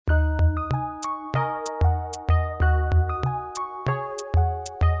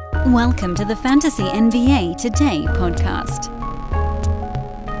Welcome to the Fantasy NBA Today podcast.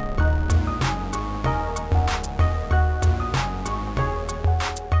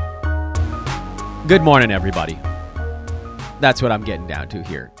 Good morning, everybody. That's what I'm getting down to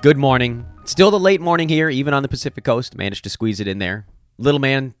here. Good morning. Still the late morning here, even on the Pacific Coast. Managed to squeeze it in there. Little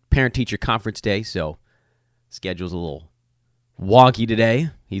man, parent-teacher conference day, so schedule's a little wonky today.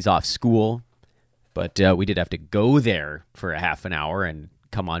 He's off school, but we did have to go there for a half an hour and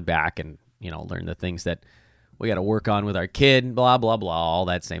come on back and, learn the things that we got to work on with our kid, blah, blah, blah, all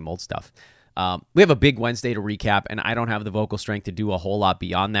that same old stuff. We have a big Wednesday to recap, and I don't have the vocal strength to do a whole lot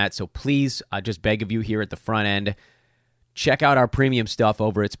beyond that, so please, I just beg of you here at the front end, check out our premium stuff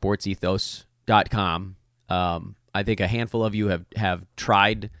over at sportsethos.com. I think a handful of you have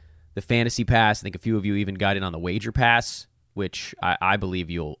tried the Fantasy Pass. I think a few of you even got in on the Wager Pass, which I believe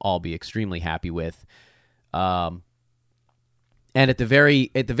you'll all be extremely happy with. And at the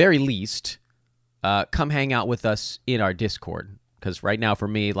very least, come hang out with us in our Discord. Because right now, for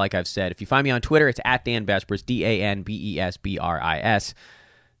me, like I've said, if you find me on Twitter, it's at Dan Besbris, DanBesbris.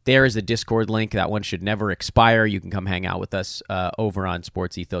 There is a Discord link. That one should never expire. You can come hang out with us over on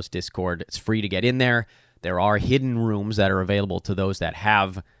Sports Ethos Discord. It's free to get in there. There are hidden rooms that are available to those that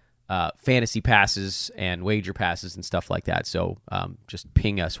have fantasy passes and wager passes and stuff like that. So just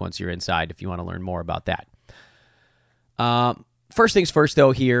ping us once you're inside if you want to learn more about that. First things first,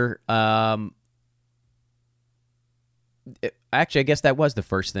 though, here. Actually, I guess that was the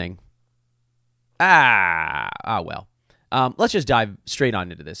first thing. Well. Let's just dive straight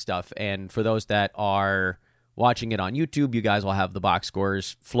on into this stuff. And for those that are watching it on YouTube, you guys will have the box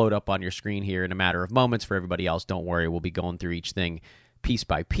scores float up on your screen here in a matter of moments. For everybody else, don't worry. We'll be going through each thing piece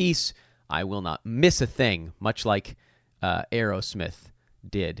by piece. I will not miss a thing, much like Aerosmith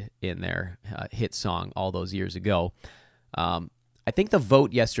did in their hit song all those years ago. I think the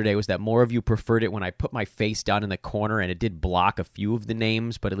vote yesterday was that more of you preferred it when I put my face down in the corner, and it did block a few of the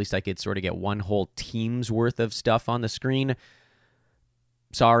names, but at least I could sort of get one whole team's worth of stuff on the screen.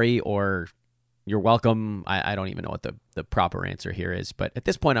 Sorry, or you're welcome. I don't even know what the proper answer here is, but at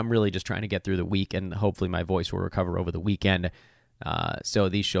this point, I'm really just trying to get through the week, and hopefully my voice will recover over the weekend, so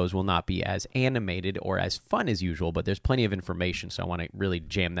these shows will not be as animated or as fun as usual, but there's plenty of information, so I want to really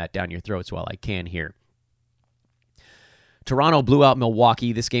jam that down your throats while I can here. Toronto blew out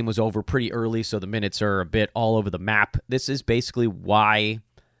Milwaukee. This game was over pretty early, so the minutes are a bit all over the map. This is basically why,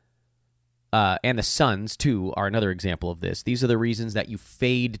 and the Suns, too, are another example of this. These are the reasons that you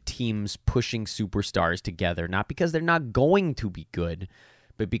fade teams pushing superstars together, not because they're not going to be good,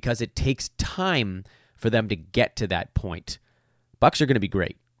 but because it takes time for them to get to that point. Bucks are going to be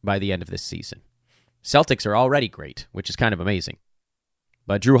great by the end of this season. Celtics are already great, which is kind of amazing.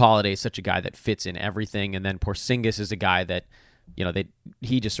 But Drew Holiday is such a guy that fits in everything, and then Porzingis is a guy that,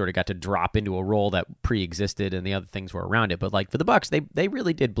 he just sort of got to drop into a role that pre-existed, and the other things were around it. But like for the Bucks, they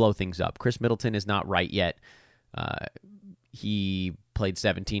really did blow things up. Chris Middleton is not right yet. He played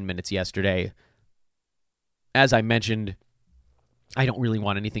 17 minutes yesterday. As I mentioned, I don't really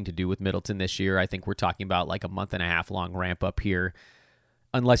want anything to do with Middleton this year. I think we're talking about like a month and a half long ramp up here.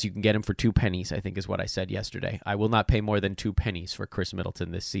 Unless you can get him for 2 pennies, I think is what I said yesterday. I will not pay more than 2 pennies for Chris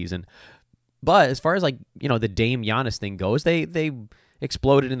Middleton this season. But as far as the Dame Giannis thing goes, they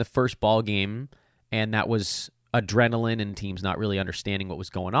exploded in the first ball game, and that was adrenaline and teams not really understanding what was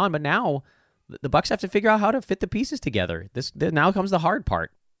going on. But now the Bucks have to figure out how to fit the pieces together. Now comes the hard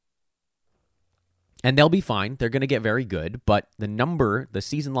part. And they'll be fine. They're going to get very good. But the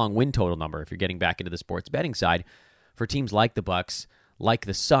season-long win total number, if you're getting back into the sports betting side, for teams like the Bucks, like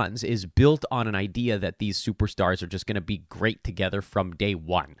the Suns, is built on an idea that these superstars are just going to be great together from day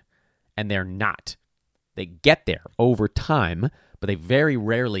one. And they're not. They get there over time, but they very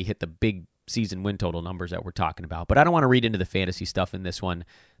rarely hit the big season win total numbers that we're talking about. But I don't want to read into the fantasy stuff in this one.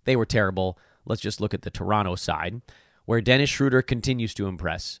 They were terrible. Let's just look at the Toronto side, where Dennis Schroeder continues to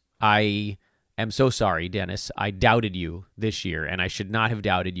impress. I am so sorry, Dennis. I doubted you this year, and I should not have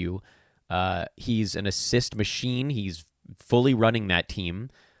doubted you. He's an assist machine. He's fully running that team.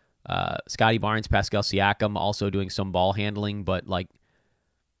 Scotty Barnes, Pascal Siakam also doing some ball handling, but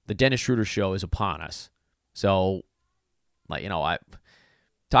the Dennis Schroeder show is upon us. So,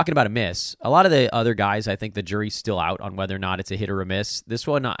 talking about a miss, a lot of the other guys, I think the jury's still out on whether or not it's a hit or a miss. This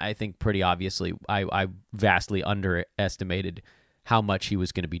one, I think pretty obviously, I vastly underestimated how much he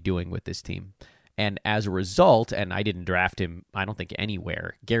was going to be doing with this team. And as a result, and I didn't draft him, I don't think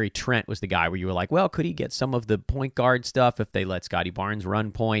anywhere, Gary Trent was the guy where you were like, well, could he get some of the point guard stuff if they let Scotty Barnes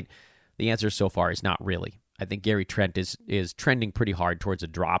run point? The answer so far is not really. I think Gary Trent is trending pretty hard towards a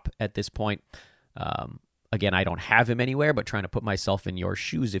drop at this point. Again, I don't have him anywhere, but trying to put myself in your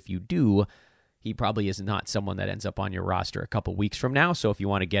shoes if you do, he probably is not someone that ends up on your roster a couple weeks from now. So if you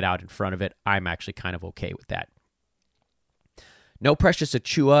want to get out in front of it, I'm actually kind of okay with that. No Precious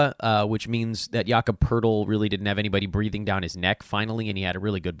Achua, which means that Jakob Poeltl really didn't have anybody breathing down his neck finally, and he had a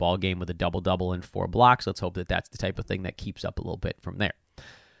really good ball game with a double-double and 4 blocks. Let's hope that that's the type of thing that keeps up a little bit from there.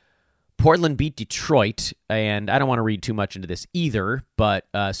 Portland beat Detroit, and I don't want to read too much into this either, but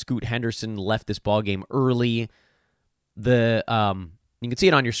Scoot Henderson left this ball game early. You can see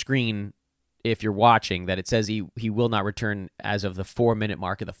it on your screen if you're watching, that it says he will not return as of the 4-minute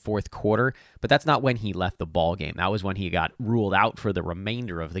mark of the fourth quarter, but that's not when he left the ball game. That was when he got ruled out for the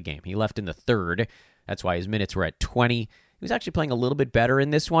remainder of the game. He left in the third. That's why his minutes were at 20. He was actually playing a little bit better in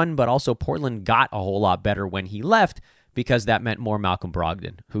this one, but also Portland got a whole lot better when he left because that meant more Malcolm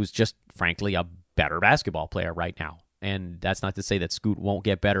Brogdon, who's just, frankly, a better basketball player right now. And that's not to say that Scoot won't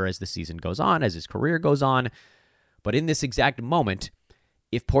get better as the season goes on, as his career goes on, but in this exact moment,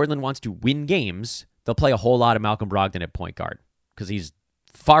 if Portland wants to win games, they'll play a whole lot of Malcolm Brogdon at point guard because he's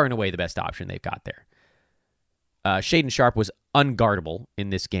far and away the best option they've got there. Shaedon Sharpe was unguardable in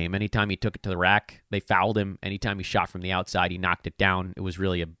this game. Anytime he took it to the rack, they fouled him. Anytime he shot from the outside, he knocked it down. It was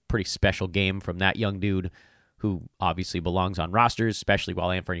really a pretty special game from that young dude who obviously belongs on rosters, especially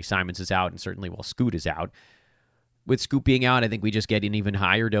while Anthony Simons is out and certainly while Scoot is out. With Scoot being out, I think we just get an even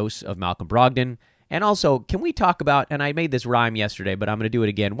higher dose of Malcolm Brogdon. And also, can we talk about, and I made this rhyme yesterday, but I'm going to do it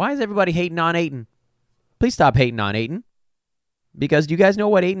again. Why is everybody hating on Ayton? Please stop hating on Ayton. Because do you guys know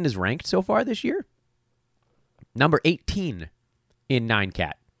what Ayton is ranked so far this year? Number 18 in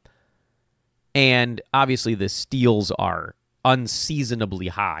 9-cat. And obviously the steals are unseasonably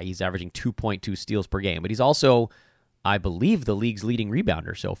high. He's averaging 2.2 steals per game. But he's also, I believe, the league's leading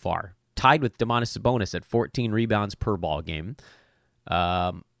rebounder so far. Tied with Domantas Sabonis at 14 rebounds per ball game.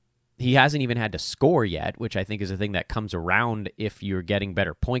 He hasn't even had to score yet, which I think is a thing that comes around if you're getting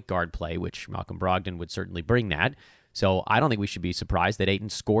better point guard play, which Malcolm Brogdon would certainly bring that. So I don't think we should be surprised that Ayton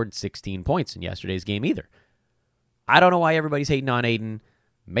scored 16 points in yesterday's game either. I don't know why everybody's hating on Ayton.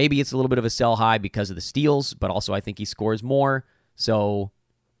 Maybe it's a little bit of a sell high because of the steals, but also I think he scores more. So,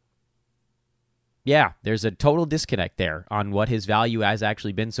 yeah, there's a total disconnect there on what his value has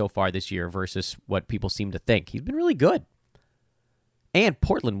actually been so far this year versus what people seem to think. He's been really good. And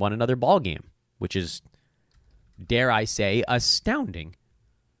Portland won another ball game, which is, dare I say, astounding.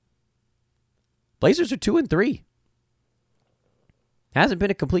 Blazers are 2-3. Hasn't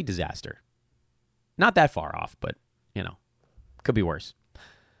been a complete disaster. Not that far off, but, could be worse.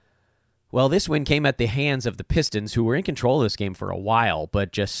 Well, this win came at the hands of the Pistons, who were in control of this game for a while,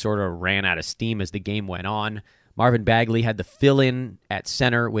 but just sort of ran out of steam as the game went on. Marvin Bagley had the fill-in at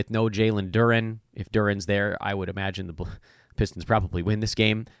center with no Jalen Duren. If Duren's there, I would imagine the Pistons probably win this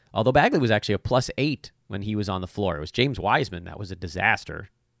game. Although Bagley was actually a +8 when he was on the floor. It was James Wiseman that was a disaster.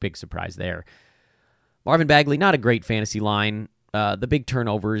 Big surprise there. Marvin Bagley, not a great fantasy line. The big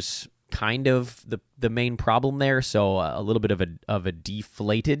turnovers, kind of the main problem there. So a little bit of a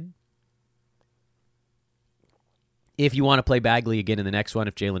deflated. If you want to play Bagley again in the next one,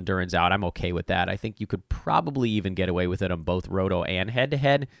 if Jalen Duren's out, I'm okay with that. I think you could probably even get away with it on both roto and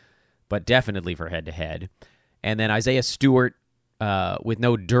head-to-head, but definitely for head-to-head. And then Isaiah Stewart, with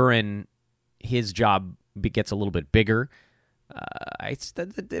no Duren, his job gets a little bit bigger.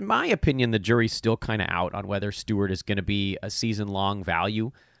 In my opinion, the jury's still kind of out on whether Stewart is going to be a season-long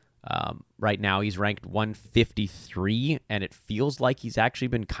value. Right now, he's ranked 153, and it feels like he's actually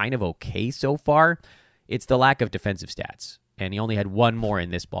been kind of okay so far. It's the lack of defensive stats, and he only had one more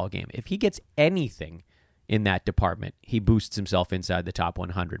in this ballgame. If he gets anything in that department, he boosts himself inside the top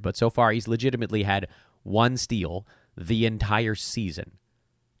 100. But so far, he's legitimately had one steal the entire season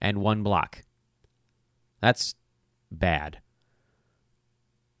and one block. That's bad.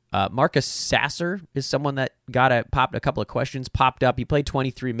 Marcus Sasser is someone that got a couple of questions popped up. He played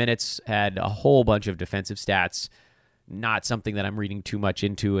 23 minutes, had a whole bunch of defensive stats. Not something that I'm reading too much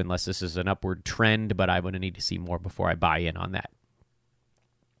into unless this is an upward trend, but I'm going to need to see more before I buy in on that.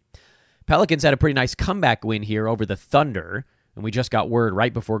 Pelicans had a pretty nice comeback win here over the Thunder, and we just got word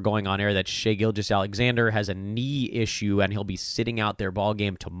right before going on air that Shai Gilgeous-Alexander has a knee issue, and he'll be sitting out their ball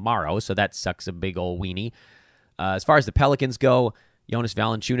game tomorrow, so that sucks a big old weenie. As far as the Pelicans go, Jonas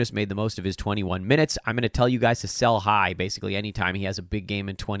Valanciunas made the most of his 21 minutes. I'm going to tell you guys to sell high basically anytime he has a big game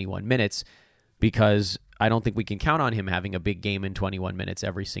in 21 minutes because I don't think we can count on him having a big game in 21 minutes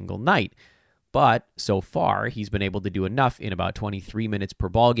every single night. But so far, he's been able to do enough in about 23 minutes per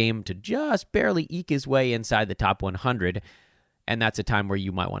ball game to just barely eke his way inside the top 100, and that's a time where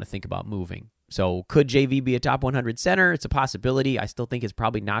you might want to think about moving. So could JV be a top 100 center? It's a possibility. I still think it's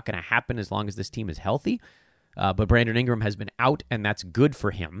probably not going to happen as long as this team is healthy. But Brandon Ingram has been out, and that's good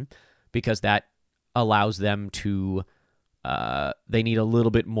for him because that allows them to, they need a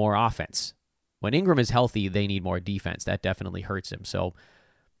little bit more offense. When Ingram is healthy, they need more defense. That definitely hurts him. So,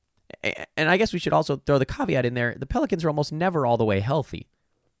 and I guess we should also throw the caveat in there. The Pelicans are almost never all the way healthy.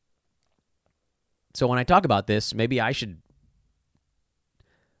 So when I talk about this, maybe I should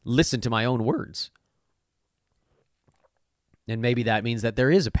listen to my own words. And maybe that means that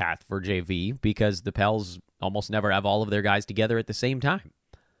there is a path for JV because the Pels almost never have all of their guys together at the same time.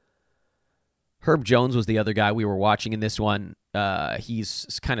 Herb Jones was the other guy we were watching in this one.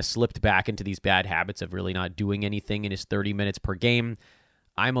 He's kind of slipped back into these bad habits of really not doing anything in his 30 minutes per game.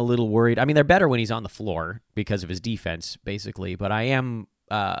 I'm a little worried. I mean, they're better when he's on the floor because of his defense, basically. But I am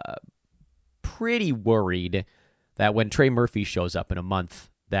pretty worried that when Trey Murphy shows up in a month,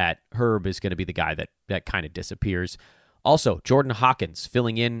 that Herb is going to be the guy that kind of disappears. Also, Jordan Hawkins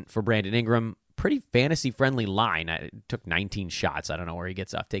filling in for Brandon Ingram. Pretty fantasy-friendly line. It took 19 shots. I don't know where he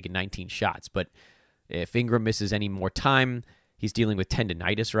gets off taking 19 shots, but if Ingram misses any more time, he's dealing with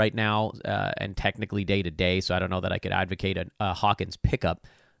tendinitis right now and technically day-to-day, so I don't know that I could advocate a Hawkins pickup,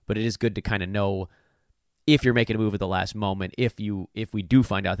 but it is good to kind of know if you're making a move at the last moment, if we do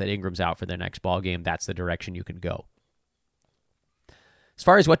find out that Ingram's out for the next ball game, that's the direction you can go. As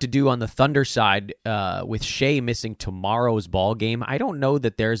far as what to do on the Thunder side, with Shea missing tomorrow's ball game, I don't know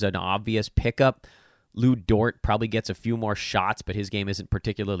that there's an obvious pickup. Lou Dort probably gets a few more shots, but his game isn't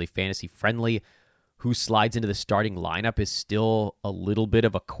particularly fantasy-friendly. Who slides into the starting lineup is still a little bit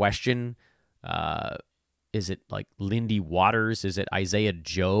of a question. Is it like Lindy Waters? Is it Isaiah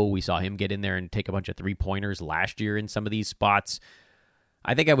Joe? We saw him get in there and take a bunch of three-pointers last year in some of these spots.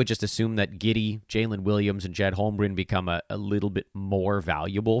 I think I would just assume that Giddey, Jalen Williams, and Jed Holmgren become a little bit more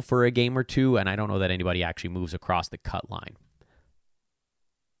valuable for a game or two, and I don't know that anybody actually moves across the cut line.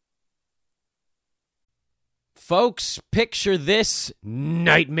 Folks, picture this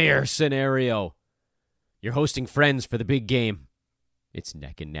nightmare scenario. You're hosting friends for the big game. It's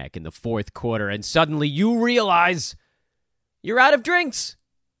neck and neck in the fourth quarter, and suddenly you realize you're out of drinks.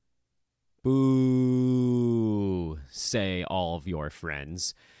 Boo, say all of your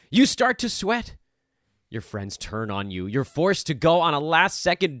friends. You start to sweat. Your friends turn on you. You're forced to go on a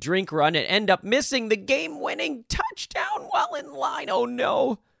last-second drink run and end up missing the game-winning touchdown while in line. Oh,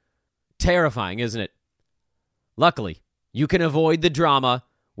 no. Terrifying, isn't it? Luckily, you can avoid the drama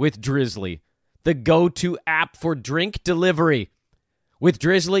with Drizzly, the go-to app for drink delivery. With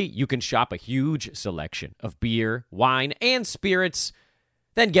Drizzly, you can shop a huge selection of beer, wine, and spirits,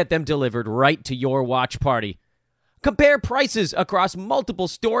 then get them delivered right to your watch party. Compare prices across multiple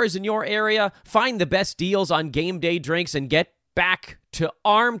stores in your area, find the best deals on game day drinks, and get back to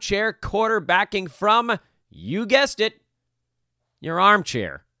armchair quarterbacking from, you guessed it, your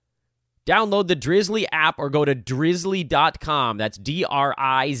armchair. Download the Drizzly app or go to drizzly.com. That's DRIZLY.com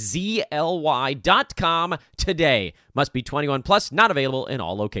today. Must be 21 plus, not available in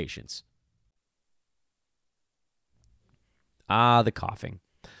all locations. The coughing.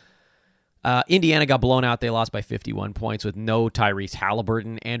 Indiana got blown out. They lost by 51 points with no Tyrese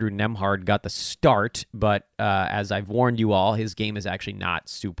Halliburton. Andrew Nembhard got the start, but as I've warned you all, his game is actually not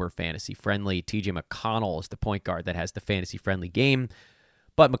super fantasy-friendly. TJ McConnell is the point guard that has the fantasy-friendly game,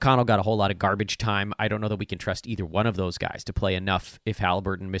 but McConnell got a whole lot of garbage time. I don't know that we can trust either one of those guys to play enough if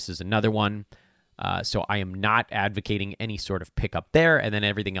Halliburton misses another one. So I am not advocating any sort of pickup there, and then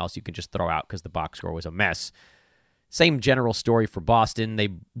everything else you can just throw out because the box score was a mess. Same general story for Boston. They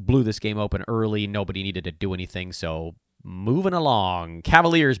blew this game open early. Nobody needed to do anything, so moving along.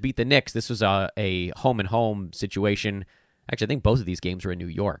 Cavaliers beat the Knicks. This was a home-and-home situation. Actually, I think both of these games were in New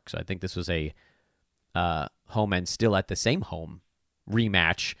York, so I think this was a home and still at the same home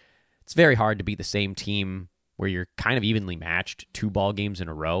rematch. It's very hard to beat the same team where you're kind of evenly matched 2 ball games in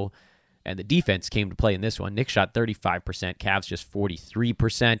a row, and the defense came to play in this one. Knicks shot 35%, Cavs just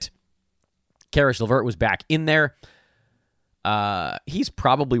 43%. Karis LeVert was back in there. He's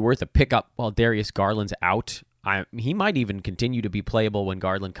probably worth a pickup while Darius Garland's out. He might even continue to be playable when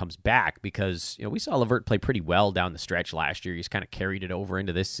Garland comes back because we saw LeVert play pretty well down the stretch last year. He's kind of carried it over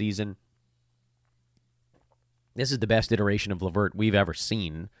into this season. This is the best iteration of LeVert we've ever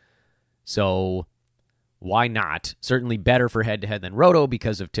seen. So why not? Certainly better for head-to-head than Roto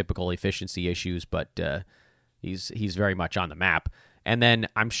because of typical efficiency issues, but he's very much on the map. And then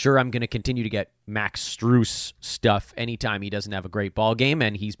I'm sure I'm going to continue to get Max Strus stuff anytime he doesn't have a great ball game,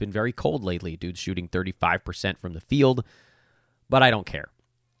 and he's been very cold lately. Dude's shooting 35% from the field, but I don't care.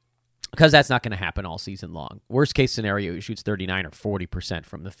 because that's not going to happen all season long. Worst case scenario, he shoots 39 or 40%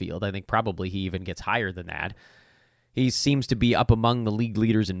 from the field. I think probably he even gets higher than that. He seems to be up among the league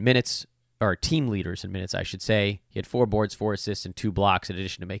leaders in minutes, or team leaders in minutes, I should say. He had 4 boards, 4 assists, and 2 blocks, in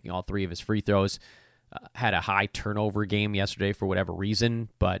addition to making all 3 of his free throws. Had a high turnover game yesterday for whatever reason,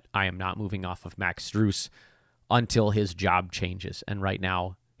 but I am not moving off of Max Strus until his job changes. And right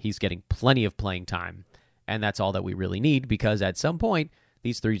now, he's getting plenty of playing time, and that's all that we really need, because at some point,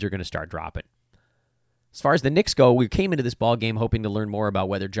 these threes are going to start dropping. As far as the Knicks go, we came into this ball game hoping to learn more about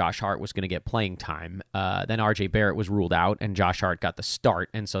whether Josh Hart was going to get playing time. Then R.J. Barrett was ruled out, and Josh Hart got the start,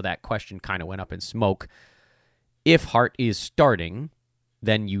 and so that question kind of went up in smoke. If Hart is starting,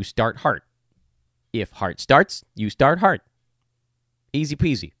 then you start Hart. If Hart starts, you start Hart. Easy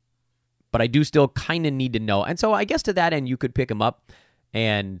peasy. But I do still kind of need to know. And so I guess to that end, you could pick him up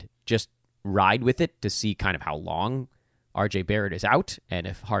and just ride with it to see kind of how long R.J. Barrett is out, and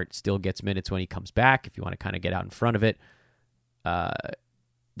if Hart still gets minutes when he comes back, if you want to kind of get out in front of it,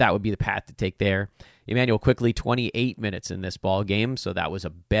 that would be the path to take there. Emmanuel Quickley, 28 minutes in this ball game, so that was a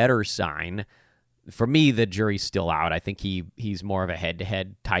better sign. For me, the jury's still out. I think he's more of a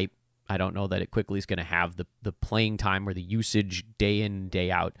head-to-head type. I don't know that Quickley's going to have the playing time or the usage day in,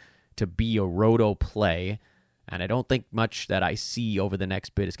 day out to be a roto play. And I don't think much that I see over the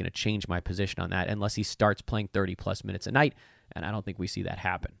next bit is going to change my position on that unless he starts playing 30-plus minutes a night, and I don't think we see that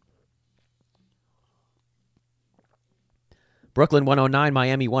happen. Brooklyn 109,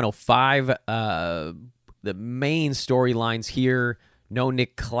 Miami 105. The main storylines here, no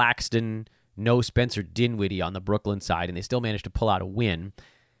Nick Claxton, no Spencer Dinwiddie on the Brooklyn side, and they still managed to pull out a win.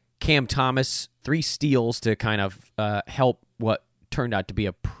 Cam Thomas, 3 steals to kind of help what turned out to be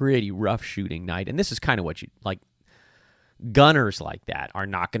a pretty rough shooting night. And this is kind of what you like. Gunners like that are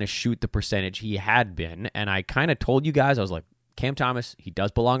not going to shoot the percentage he had been. And I kind of told you guys, I was like, Cam Thomas, he does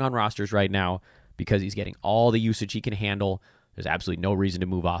belong on rosters right now because he's getting all the usage he can handle. There's absolutely no reason to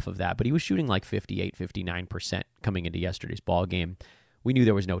move off of that. But he was shooting like 58, 59% coming into yesterday's ball game. We knew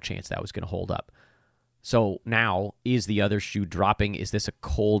there was no chance that was going to hold up. So now, is the other shoe dropping? Is this a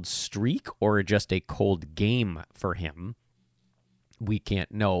cold streak or just a cold game for him? We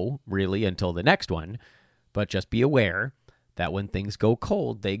can't know, really, until the next one. But just be aware that when things go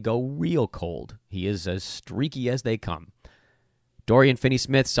cold, they go real cold. He is as streaky as they come. Dorian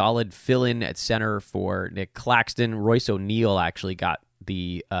Finney-Smith, solid fill-in at center for Nick Claxton. Royce O'Neal actually got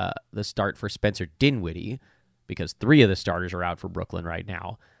the start for Spencer Dinwiddie because 3 of the starters are out for Brooklyn right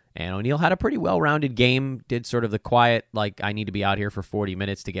now. And O'Neal had a pretty well-rounded game, did sort of the quiet, like, I need to be out here for 40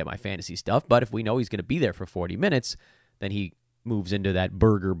 minutes to get my fantasy stuff. But if we know he's going to be there for 40 minutes, then he moves into that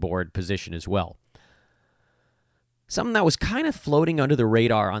burger board position as well. Something that was kind of floating under the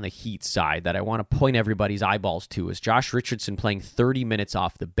radar on the Heat side that I want to point everybody's eyeballs to is Josh Richardson playing 30 minutes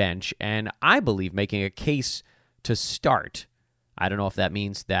off the bench, and I believe making a case to start. I don't know if that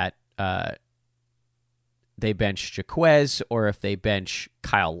means that they bench Jaquez or if they bench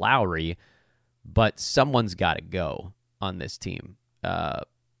Kyle Lowry, but someone's got to go on this team.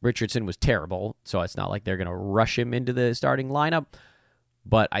 Richardson was terrible, so it's not like they're going to rush him into the starting lineup.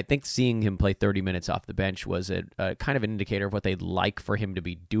 But I think seeing him play 30 minutes off the bench was a kind of an indicator of what they'd like for him to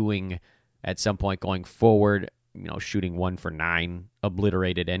be doing at some point going forward. You know, shooting 1 for 9,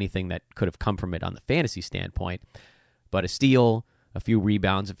 obliterated anything that could have come from it on the fantasy standpoint. But a steal, a few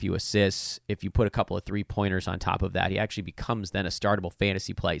rebounds, a few assists. If you put a couple of 3-pointers on top of that, he actually becomes then a startable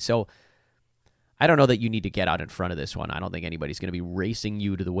fantasy play. So I don't know that you need to get out in front of this one. I don't think anybody's going to be racing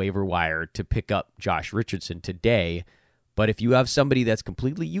you to the waiver wire to pick up Josh Richardson today. But if you have somebody that's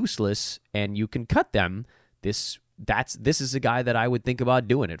completely useless and you can cut them, this is a guy that I would think about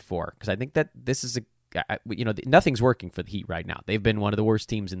doing it for, because I think that this is nothing's working for the Heat right now. They've been one of the worst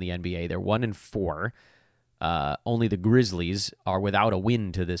teams in the NBA. They're 1-4. Only the Grizzlies are without a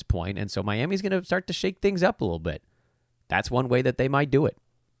win to this point, and so Miami's going to start to shake things up a little bit. That's one way that they might do it.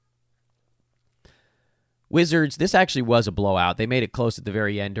 Wizards, this actually was a blowout. They made it close at the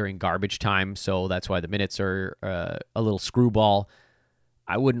very end during garbage time, so that's why the minutes are a little screwball.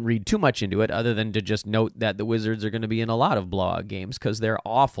 I wouldn't read too much into it other than to just note that the Wizards are going to be in a lot of blowout games because they're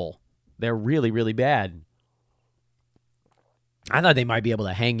awful. They're really, really bad. I thought they might be able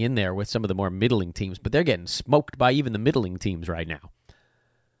to hang in there with some of the more middling teams, but they're getting smoked by even the middling teams right now.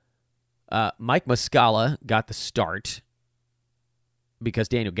 Mike Muscala got the start because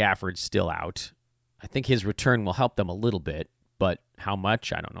Daniel Gafford's still out. I think his return will help them a little bit, but how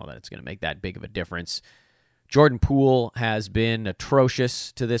much? I don't know that it's going to make that big of a difference. Jordan Poole has been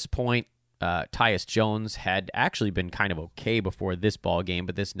atrocious to this point. Tyus Jones had actually been kind of okay before this ball game,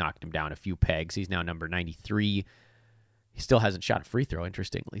 but this knocked him down a few pegs. He's now number 93. He still hasn't shot a free throw,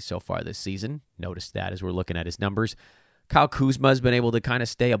 interestingly, so far this season. Noticed that as we're looking at his numbers. Kyle Kuzma's been able to kind of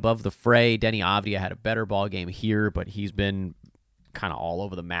stay above the fray. Denny Avdia had a better ball game here, but he's been kind of all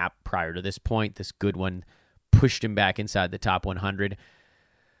over the map prior to this point. This good one pushed him back inside the top 100.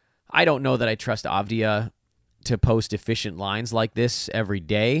 I don't know that I trust Avdia to post efficient lines like this every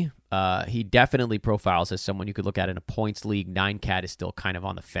day. He definitely profiles as someone you could look at in a points league. 9-cat is still kind of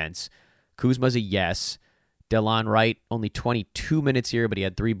on the fence. Kuzma's a yes. Delon Wright, only 22 minutes here, but he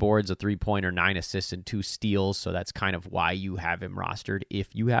had 3 boards, a 3-pointer, 9 assists, and 2 steals, so that's kind of why you have him rostered,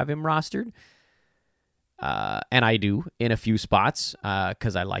 if you have him rostered. And I do in a few spots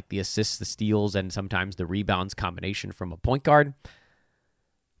because I like the assists, the steals, and sometimes the rebounds combination from a point guard.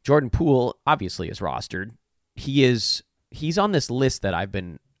 Jordan Poole obviously is rostered. He's on this list that I've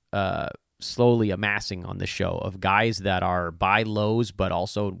been slowly amassing on the show of guys that are buy lows, but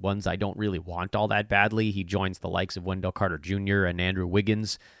also ones I don't really want all that badly. He joins the likes of Wendell Carter Jr. and Andrew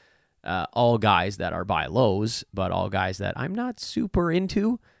Wiggins, all guys that are buy lows, but all guys that I'm not super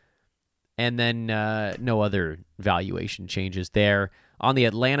into. And then no other valuation changes there. On the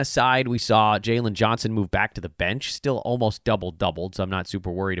Atlanta side, we saw Jalen Johnson move back to the bench, still almost doubled, so I'm not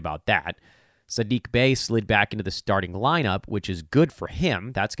super worried about that. Sadiq Bey slid back into the starting lineup, which is good for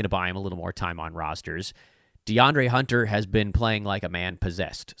him. That's going to buy him a little more time on rosters. DeAndre Hunter has been playing like a man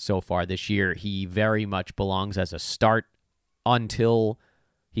possessed so far this year. He very much belongs as a start until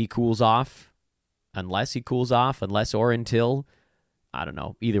he cools off. Unless he cools off, until, I don't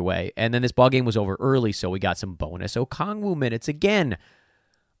know, either way. And then this ball game was over early, so we got some bonus Okongwu minutes again.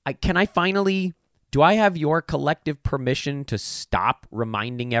 Do I have your collective permission to stop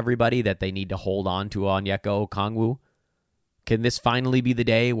reminding everybody that they need to hold on to Onyeka Okongwu? Can this finally be the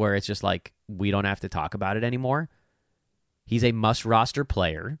day where it's just like, we don't have to talk about it anymore? He's a must-roster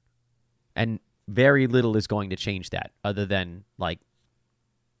player, and very little is going to change that, other than, like,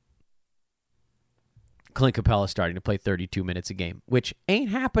 Clint Capella starting to play 32 minutes a game, which ain't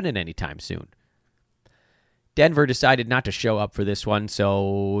happening anytime soon. Denver decided not to show up for this one,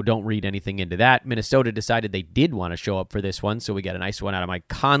 so don't read anything into that. Minnesota decided they did want to show up for this one, so we got a nice one out of Mike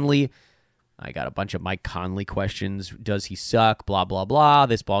Conley. I got a bunch of Mike Conley questions. Does he suck? Blah, blah, blah.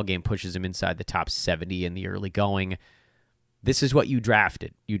 This ball game pushes him inside the top 70 in the early going. This is what you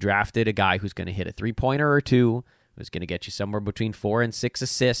drafted. You drafted a guy who's going to hit a 3-pointer or 2, who's going to get you somewhere between 4 and 6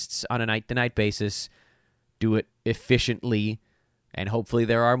 assists on a night-to-night basis. Do it efficiently. And hopefully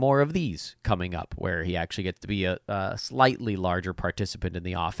there are more of these coming up where he actually gets to be a slightly larger participant in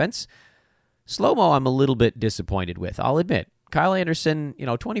the offense. Slow-mo I'm a little bit disappointed with, I'll admit. Kyle Anderson,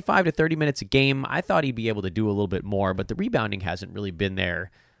 25 to 30 minutes a game. I thought he'd be able to do a little bit more, but the rebounding hasn't really been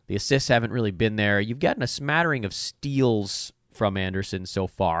there. The assists haven't really been there. You've gotten a smattering of steals from Anderson so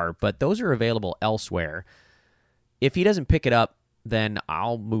far, but those are available elsewhere. If he doesn't pick it up, then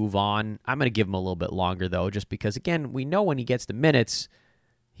I'll move on. I'm going to give him a little bit longer, though, just because, again, we know when he gets the minutes,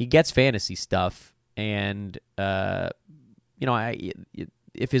 he gets fantasy stuff. And,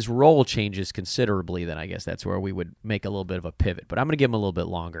 if his role changes considerably, then I guess that's where we would make a little bit of a pivot. But I'm going to give him a little bit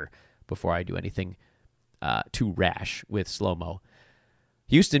longer before I do anything too rash with slow-mo.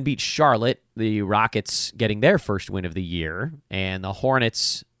 Houston beat Charlotte, the Rockets getting their first win of the year. And the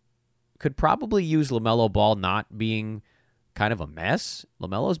Hornets could probably use LaMelo Ball not being kind of a mess.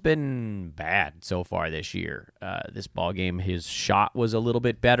 LaMelo's been bad so far this year. This ball game, his shot was a little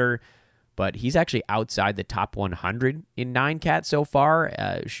bit better, but he's actually outside the top 100 in 9-cat so far,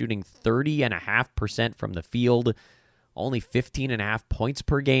 shooting 30.5% from the field, only 15.5 points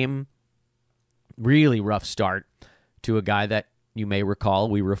per game. Really rough start to a guy that you may recall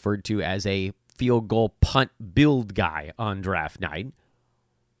we referred to as a field goal punt build guy on draft night.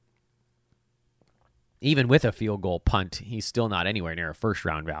 Even with a field goal punt, he's still not anywhere near a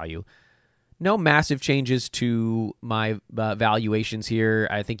first-round value. No massive changes to my valuations here.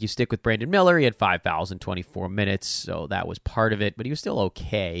 I think you stick with Brandon Miller. He had 5 fouls in 24 minutes, so that was part of it, but he was still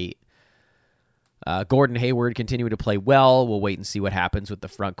okay. Gordon Hayward continuing to play well. We'll wait and see what happens with the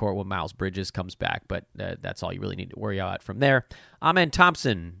front court when Miles Bridges comes back, but that's all you really need to worry about from there. Amen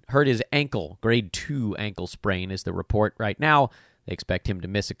Thompson hurt his ankle. Grade 2 ankle sprain is the report right now. They expect him to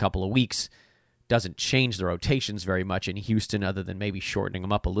miss a couple of weeks. Doesn't change the rotations very much in Houston other than maybe shortening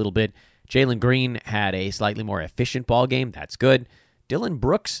them up a little bit. Jalen Green had a slightly more efficient ball game. That's good. Dylan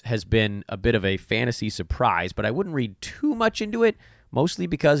Brooks has been a bit of a fantasy surprise, but I wouldn't read too much into it, mostly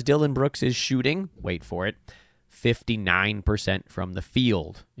because Dylan Brooks is shooting, wait for it, 59% from the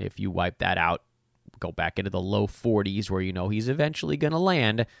field. If you wipe that out, go back into the low 40s where you know he's eventually going to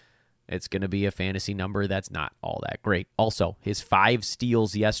land. it's going to be a fantasy number that's not all that great. Also, his 5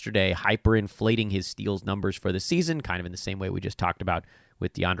 steals yesterday, hyperinflating his steals numbers for the season, kind of in the same way we just talked about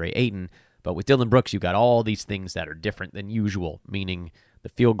with DeAndre Ayton. But with Dillon Brooks, you've got all these things that are different than usual, meaning the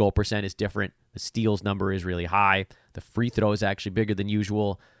field goal percent is different, the steals number is really high, the free throw is actually bigger than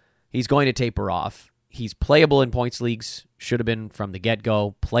usual. He's going to taper off. He's playable in points leagues, should have been from the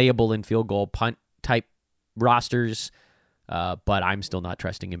get-go, playable in field goal punt type rosters, but I'm still not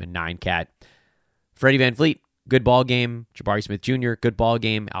trusting him in 9-cat. Freddie VanVleet, good ball game. Jabari Smith Jr., good ball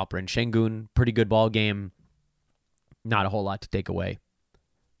game. Alperen Şengün, pretty good ball game. Not a whole lot to take away.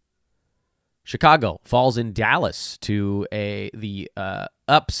 Chicago falls in Dallas to the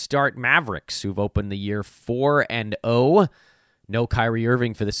upstart Mavericks, who've opened the year 4-0. No Kyrie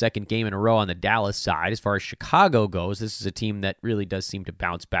Irving for the second game in a row on the Dallas side. As far as Chicago goes, this is a team that really does seem to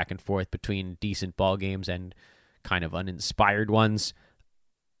bounce back and forth between decent ball games and kind of uninspired ones.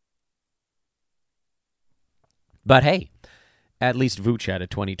 But hey, at least Vooch had a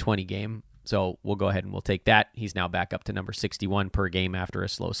 2020 game, so we'll go ahead and we'll take that. He's now back up to number 61 per game after a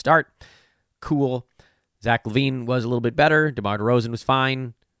slow start. Cool. Zach LaVine was a little bit better. DeMar DeRozan was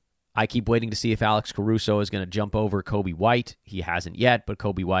fine. I keep waiting to see if Alex Caruso is going to jump over Kobe White. He hasn't yet, but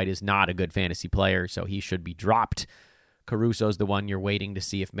Kobe White is not a good fantasy player, so he should be dropped. Caruso's the one you're waiting to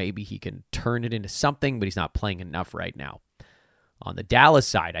see if maybe he can turn it into something, but he's not playing enough right now. On the Dallas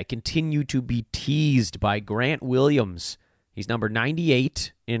side, I continue to be teased by Grant Williams. He's number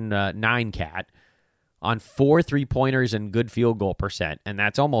 98 in 9-cat on 4 3-pointers and good field goal percent, and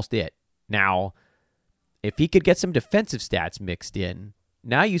that's almost it. Now, if he could get some defensive stats mixed in,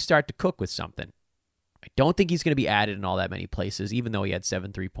 now you start to cook with something. I don't think he's going to be added in all that many places, even though he had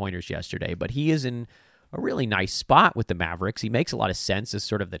 7 3-pointers yesterday, but he is in a really nice spot with the Mavericks. He makes a lot of sense as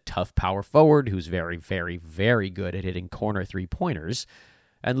sort of the tough power forward who's very, very, very good at hitting corner 3-pointers,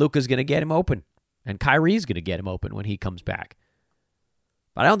 and Luka's going to get him open, and Kyrie's going to get him open when he comes back.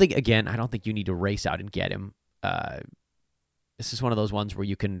 But I don't think you need to race out and get him. This is one of those ones where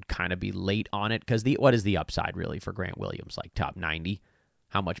you can kind of be late on it, because what is the upside really for Grant Williams? Like top 90?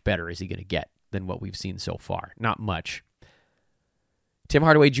 How much better is he going to get than what we've seen so far? Not much. Tim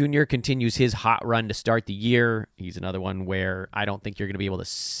Hardaway Jr. continues his hot run to start the year. He's another one where I don't think you're going to be able to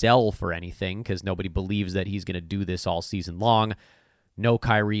sell for anything because nobody believes that he's going to do this all season long. No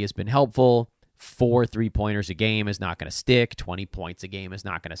Kyrie has been helpful. 4 3-pointers a game is not going to stick. 20 points a game is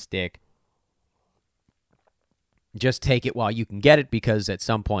not going to stick. Just take it while you can get it, because at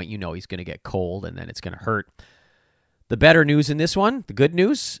some point you know he's going to get cold and then it's going to hurt. The better news in this one, the good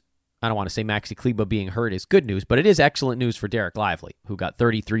news, I don't want to say Maxi Kleber being hurt is good news, but it is excellent news for Derek Lively, who got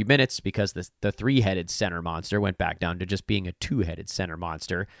 33 minutes because the 3-headed center monster went back down to just being a 2-headed center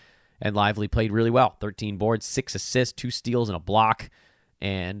monster. And Lively played really well. 13 boards, 6 assists, 2 steals, and a block.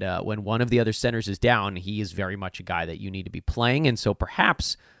 And when one of the other centers is down, he is very much a guy that you need to be playing. And so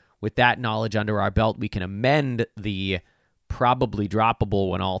perhaps with that knowledge under our belt, we can amend the probably droppable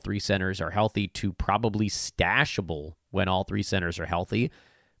when all 3 centers are healthy to probably stashable when all 3 centers are healthy,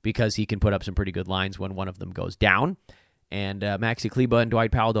 because he can put up some pretty good lines when one of them goes down. And Maxi Kleber and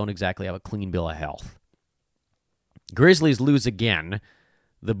Dwight Powell don't exactly have a clean bill of health. Grizzlies lose again.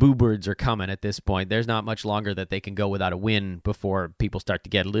 The Boo Birds are coming at this point. There's not much longer that they can go without a win before people start to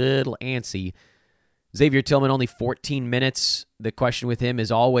get a little antsy. Xavier Tillman, only 14 minutes. The question with him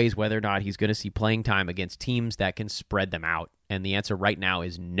is always whether or not he's going to see playing time against teams that can spread them out. And the answer right now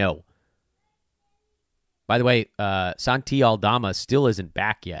is no. By the way, Santi Aldama still isn't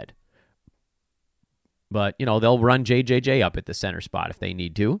back yet. But, they'll run JJJ up at the center spot if they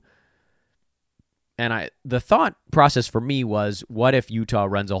need to. And the thought process for me was, what if Utah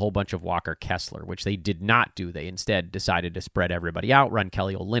runs a whole bunch of Walker Kessler, which they did not do. They instead decided to spread everybody out, run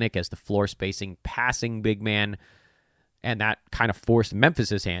Kelly Olynyk as the floor-spacing, passing big man, and that kind of forced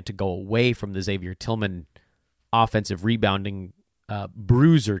Memphis' hand to go away from the Xavier Tillman offensive rebounding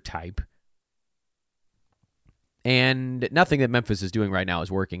bruiser type. And nothing that Memphis is doing right now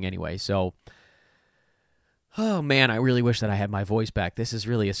is working anyway, so oh man, I really wish that I had my voice back. This is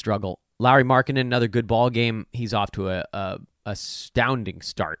really a struggle. Lauri Markkanen, another good ball game. He's off to a astounding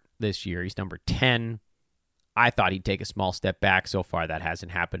start this year. He's number 10. I thought he'd take a small step back. So far, that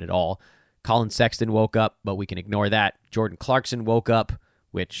hasn't happened at all. Colin Sexton woke up, but we can ignore that. Jordan Clarkson woke up,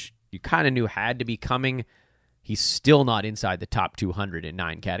 which you kind of knew had to be coming. He's still not inside the top 200 in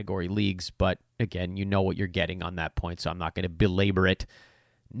 9-category leagues, but again, you know what you're getting on that point, so I'm not going to belabor it.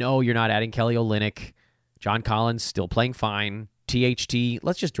 No, you're not adding Kelly Olynyk. John Collins still playing fine. THT,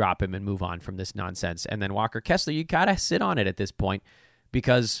 let's just drop him and move on from this nonsense. And then Walker Kessler, you got to sit on it at this point,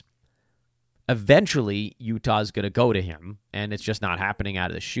 because eventually Utah's going to go to him, and it's just not happening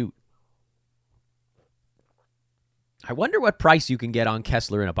out of the chute. I wonder what price you can get on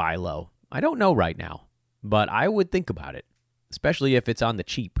Kessler in a buy low. I don't know right now, but I would think about it, especially if it's on the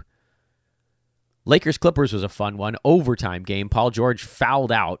cheap. Lakers-Clippers was a fun one. Overtime game. Paul George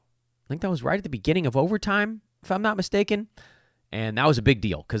fouled out. I think that was right at the beginning of overtime, if I'm not mistaken. And that was a big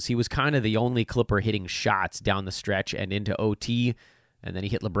deal because he was kind of the only Clipper hitting shots down the stretch and into OT. And then he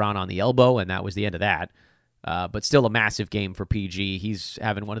hit LeBron on the elbow, and that was the end of that. But still a massive game for PG. He's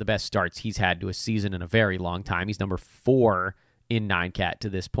having one of the best starts he's had to a season in a very long time. He's number 4 in 9-cat to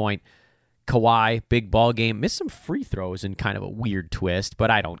this point. Kawhi, big ball game, missed some free throws in kind of a weird twist,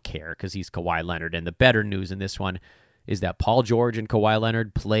 but I don't care because he's Kawhi Leonard. And the better news in this one is that Paul George and Kawhi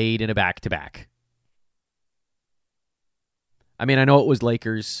Leonard played in a back-to-back. I mean, I know it was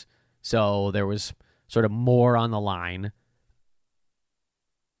Lakers, so there was sort of more on the line.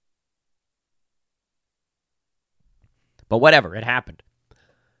 But whatever, it happened.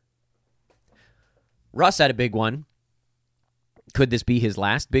 Russ had a big one. Could this be his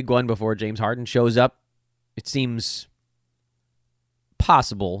last big one before James Harden shows up? It seems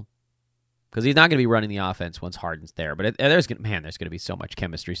possible because he's not going to be running the offense once Harden's there. But there's going to be so much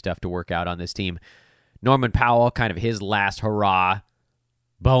chemistry stuff to work out on this team. Norman Powell, kind of his last hurrah.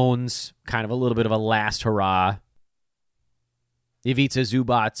 Bones, kind of a little bit of a last hurrah. Ivica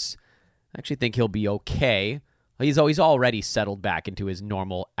Zubac, I actually think he'll be okay. He's already settled back into his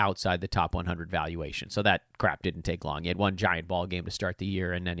normal outside the top 100 valuation, so that crap didn't take long. He had one giant ball game to start the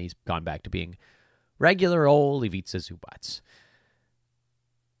year, and then he's gone back to being regular old Ivica Zubac.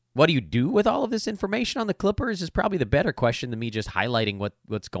 What do you do with all of this information on the Clippers is probably the better question than me just highlighting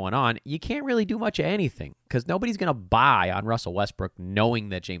what's going on. You can't really do much of anything because nobody's going to buy on Russell Westbrook knowing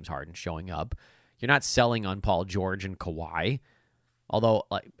that James Harden's showing up. You're not selling on Paul George and Kawhi. Although,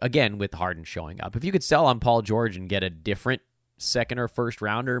 again, with Harden showing up, if you could sell on Paul George and get a different second or first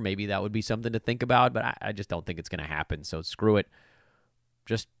rounder, maybe that would be something to think about, but I just don't think it's going to happen, so screw it.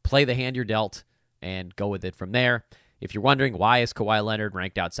 Just play the hand you're dealt and go with it from there. If you're wondering why is Kawhi Leonard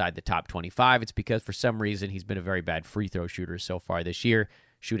ranked outside the top 25, it's because for some reason he's been a very bad free throw shooter so far this year,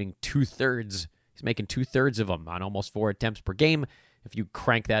 shooting 2/3. He's making 2/3 of them on almost 4 attempts per game. If you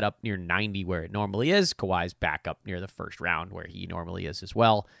crank that up near 90 where it normally is, Kawhi's back up near the first round where he normally is as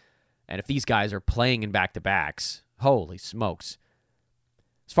well. And if these guys are playing in back-to-backs, holy smokes.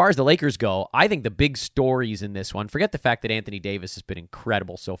 As far as the Lakers go, I think the big stories in this one, forget the fact that Anthony Davis has been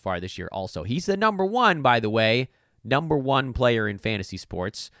incredible so far this year also. He's the number 1, by the way, number 1 player in fantasy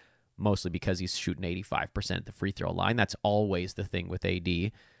sports, mostly because he's shooting 85% at the free throw line. That's always the thing with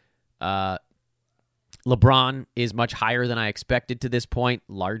AD. LeBron is much higher than I expected to this point,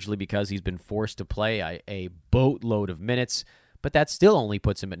 largely because he's been forced to play a boatload of minutes, but that still only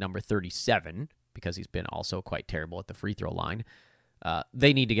puts him at number 37 because he's been also quite terrible at the free throw line.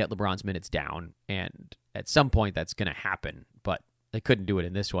 They need to get LeBron's minutes down, and at some point that's going to happen, but they couldn't do it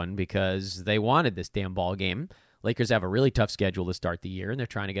in this one because they wanted this damn ball game. Lakers have a really tough schedule to start the year, and they're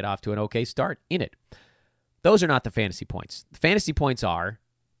trying to get off to an okay start in it. Those are not the fantasy points. The fantasy points are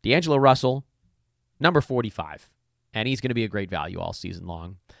D'Angelo Russell, number 45, and he's going to be a great value all season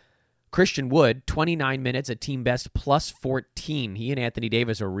long. Christian Wood, 29 minutes at team best, plus 14. He and Anthony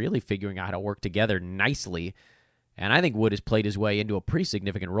Davis are really figuring out how to work together nicely, and I think Wood has played his way into a pretty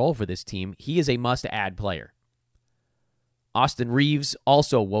significant role for this team. He is a must-add player. Austin Reeves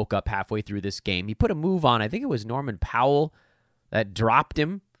also woke up halfway through this game. He put a move on, I think it was Norman Powell, that dropped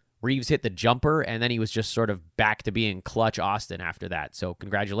him. Reeves hit the jumper, and then he was just sort of back to being clutch Austin after that. So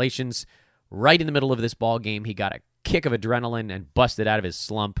congratulations. Right in the middle of this ball game, he got a kick of adrenaline and busted out of his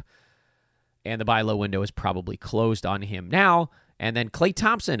slump. And the buy low window is probably closed on him now. And then Klay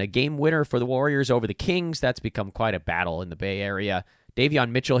Thompson, a game winner for the Warriors over the Kings. That's become quite a battle in the Bay Area.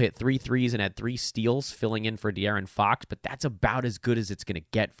 Davion Mitchell hit 3 threes and had 3 steals, filling in for De'Aaron Fox, but that's about as good as it's going to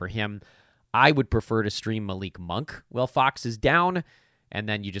get for him. I would prefer to stream Malik Monk while Fox is down, and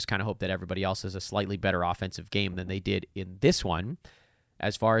then you just kind of hope that everybody else has a slightly better offensive game than they did in this one.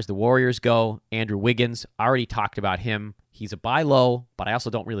 As far as the Warriors go, Andrew Wiggins, I already talked about him. He's a buy low, but I also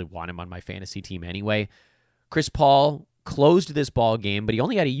don't really want him on my fantasy team anyway. Chris Paul closed this ball game, but he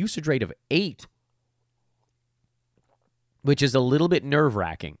only had a usage rate of 8, which is a little bit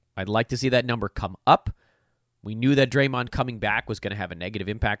nerve-wracking. I'd like to see that number come up. We knew that Draymond coming back was going to have a negative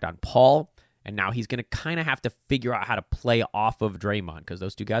impact on Paul, and now he's going to kind of have to figure out how to play off of Draymond because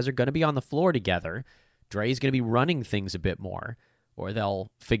those two guys are going to be on the floor together. Dre's going to be running things a bit more, or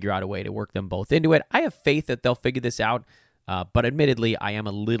they'll figure out a way to work them both into it. I have faith that they'll figure this out, but admittedly, I am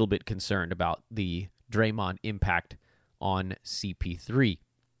a little bit concerned about the Draymond impact on CP3.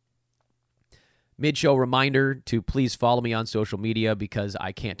 Mid-show reminder to please follow me on social media because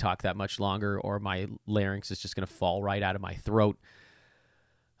I can't talk that much longer or my larynx is just going to fall right out of my throat.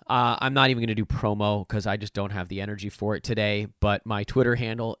 I'm not even going to do promo because I just don't have the energy for it today. But my Twitter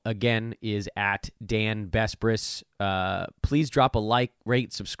handle, again, is at Dan Bespris. Please drop a like,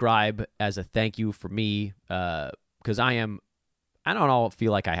 rate, subscribe as a thank you for me because I don't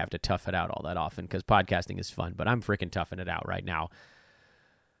feel like I have to tough it out all that often because podcasting is fun, but I'm freaking toughing it out right now.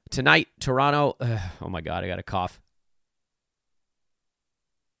 Tonight, Toronto, oh my God, I got a cough.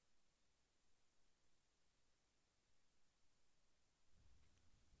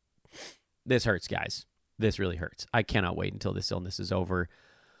 This hurts, guys. This really hurts. I cannot wait until this illness is over.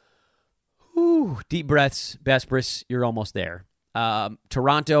 Whew, deep breaths. Bespris, you're almost there.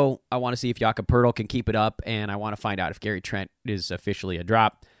 Toronto, I want to see if Jakob Poeltl can keep it up, and I want to find out if Gary Trent is officially a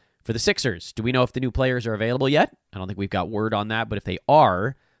drop. For the Sixers, do we know if the new players are available yet? I don't think we've got word on that, but if they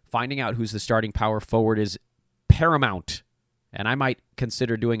are, finding out who's the starting power forward is paramount, and I might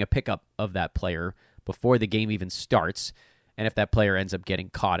consider doing a pickup of that player before the game even starts. And if that player ends up getting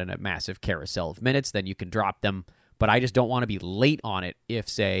caught in a massive carousel of minutes, then you can drop them. But I just don't want to be late on it if,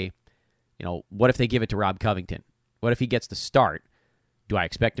 say, what if they give it to Rob Covington? What if he gets the start? Do I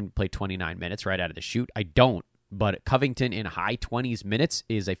expect him to play 29 minutes right out of the chute? I don't. But Covington in high 20s minutes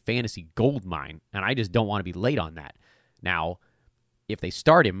is a fantasy gold mine, and I just don't want to be late on that. Now, if they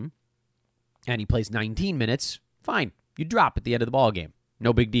start him and he plays 19 minutes, fine. You drop at the end of the ball game.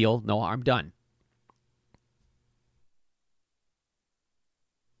 No big deal. No harm done.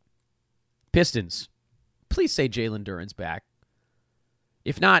 Pistons, please say Jalen Duren's back.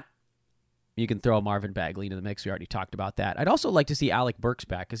 If not, you can throw Marvin Bagley into the mix. We already talked about that. I'd also like to see Alec Burks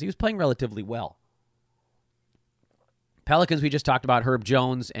back because he was playing relatively well. Pelicans, we just talked about Herb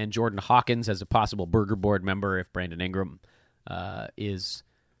Jones and Jordan Hawkins as a possible Burger Board member if Brandon Ingram is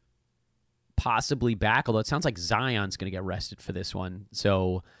possibly back, although it sounds like Zion's going to get rested for this one.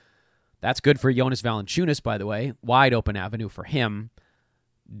 So that's good for Jonas Valanciunas, by the way. Wide open avenue for him.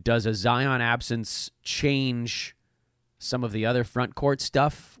 Does a Zion absence change some of the other front court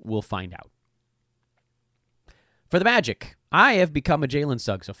stuff? We'll find out. For the Magic, I have become a Jalen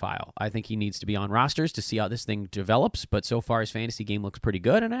Suggs-ophile. I think he needs to be on rosters to see how this thing develops, but so far his fantasy game looks pretty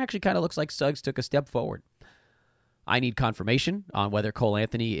good, and it actually kind of looks like Suggs took a step forward. I need confirmation on whether Cole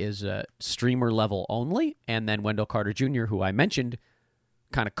Anthony is streamer level only, and then Wendell Carter Jr., who I mentioned,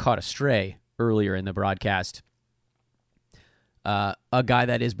 kind of caught a stray earlier in the broadcast. A guy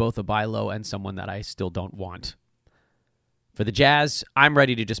that is both a buy low and someone that I still don't want. For the Jazz, I'm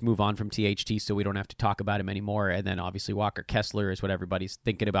ready to just move on from THT so we don't have to talk about him anymore. And then obviously Walker Kessler is what everybody's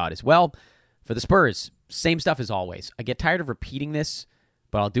thinking about as well. For the Spurs, same stuff as always. I get tired of repeating this,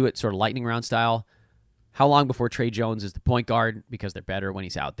 but I'll do it sort of lightning round style. How long before Trey Jones is the point guard? Because they're better when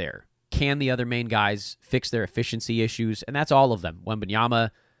he's out there. Can the other main guys fix their efficiency issues? And that's all of them.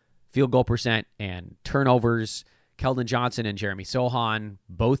 Wembanyama, field goal percent and turnovers. Keldon Johnson and Jeremy Sohan,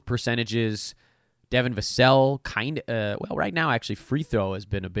 both percentages. Devin Vassell, right now, actually, free throw has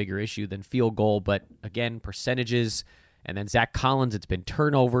been a bigger issue than field goal, but again, percentages. And then Zach Collins, it's been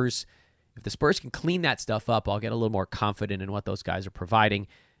turnovers. If the Spurs can clean that stuff up, I'll get a little more confident in what those guys are providing.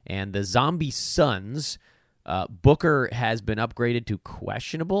 And the Zombie Suns, Booker has been upgraded to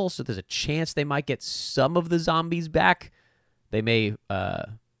questionable, so there's a chance they might get some of the zombies back. They may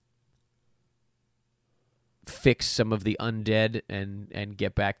fix some of the undead and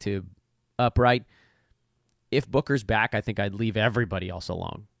get back to upright. If Booker's back, I think I'd leave everybody else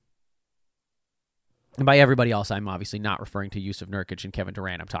alone. And by everybody else, I'm obviously not referring to Yusuf Nurkic and Kevin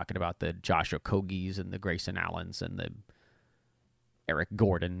Durant. I'm talking about the Josh Okogis and the Grayson Allens and the Eric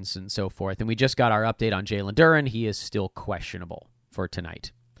Gordons and so forth. And we just got our update on Jalen Duren. He is still questionable for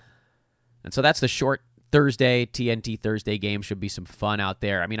tonight. And so that's the short Thursday, TNT Thursday game. Should be some fun out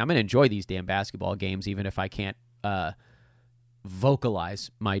there. I mean, I'm going to enjoy these damn basketball games, even if I can't vocalize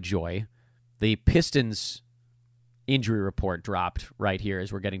my joy. The Pistons injury report dropped right here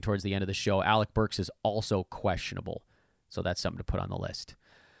as we're getting towards the end of the show. Alec Burks is also questionable, so that's something to put on the list.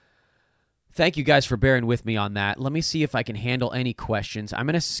 Thank you guys for bearing with me on that. Let me see if I can handle any questions. I'm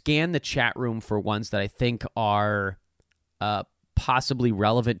going to scan the chat room for ones that I think are possibly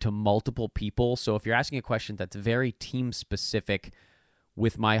relevant to multiple people. So if you're asking a question that's very team-specific,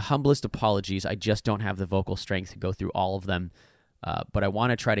 with my humblest apologies, I just don't have the vocal strength to go through all of them. But I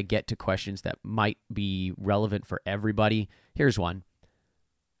want to try to get to questions that might be relevant for everybody. Here's one.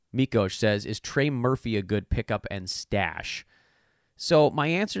 Mikosh says, is Trey Murphy a good pickup and stash? So my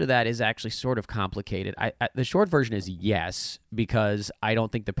answer to that is actually sort of complicated. The short version is yes, because I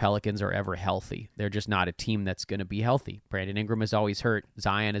don't think the Pelicans are ever healthy. They're just not a team that's going to be healthy. Brandon Ingram is always hurt.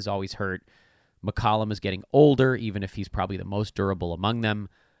 Zion is always hurt. McCollum is getting older, even if he's probably the most durable among them,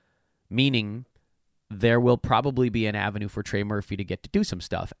 meaning there will probably be an avenue for Trey Murphy to get to do some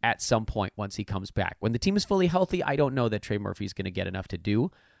stuff at some point once he comes back. When the team is fully healthy, I don't know that Trey Murphy's going to get enough to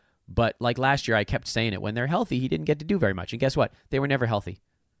do. But like last year, I kept saying it. When they're healthy, he didn't get to do very much. And guess what? They were never healthy.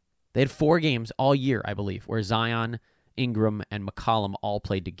 They had 4 games all year, I believe, where Zion, Ingram, and McCollum all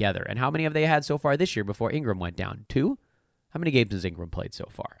played together. And how many have they had so far this year before Ingram went down? 2? How many games has Ingram played so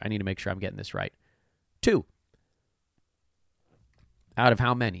far? I need to make sure I'm getting this right. 2. Out of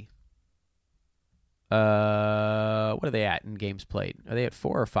how many? What are they at in games played? Are they at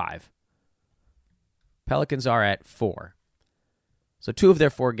 4 or 5? Pelicans are at 4. So 2 of their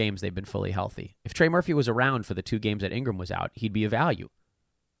 4 games, they've been fully healthy. If Trey Murphy was around for the 2 games that Ingram was out, he'd be a value.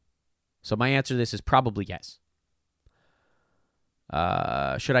 So my answer to this is probably yes.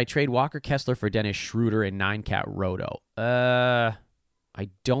 Should I trade Walker Kessler for Dennis Schroeder in 9-cat roto? I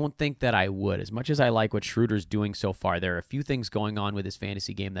don't think that I would. As much as I like what Schroeder's doing so far, there are a few things going on with his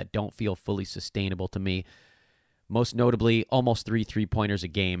fantasy game that don't feel fully sustainable to me. Most notably, almost 3 3-pointers a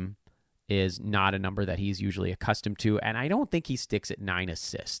game is not a number that he's usually accustomed to, and I don't think he sticks at 9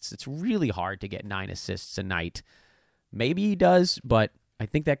 assists. It's really hard to get 9 assists a night. Maybe he does, but I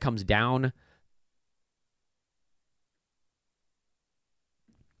think that comes down.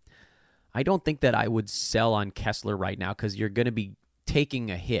 I don't think that I would sell on Kessler right now because you're going to be taking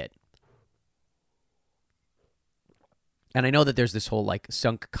a hit. And I know that there's this whole like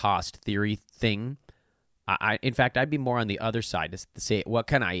sunk cost theory thing. In fact, I'd be more on the other side to say what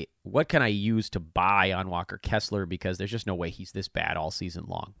can I use to buy on Walker Kessler, because there's just no way he's this bad all season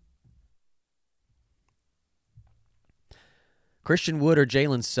long. Christian Wood or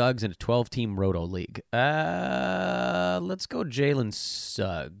Jalen Suggs in a 12-team roto league? Let's go Jalen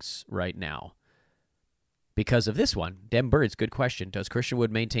Suggs right now. Because of this one, Dem Birds, good question. Does Christian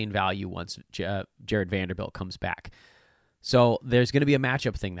Wood maintain value once Jared Vanderbilt comes back? So there's going to be a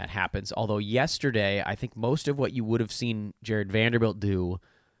matchup thing that happens. Although yesterday, I think most of what you would have seen Jared Vanderbilt do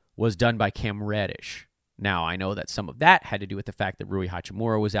was done by Cam Reddish. Now, I know that some of that had to do with the fact that Rui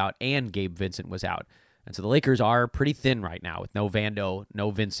Hachimura was out and Gabe Vincent was out. And so the Lakers are pretty thin right now with no Vando,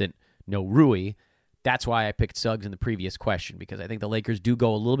 no Vincent, no Rui. That's why I picked Suggs in the previous question, because I think the Lakers do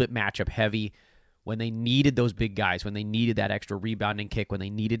go a little bit matchup heavy when they needed those big guys, when they needed that extra rebounding kick, when they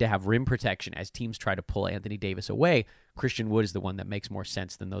needed to have rim protection as teams try to pull Anthony Davis away. Christian Wood is the one that makes more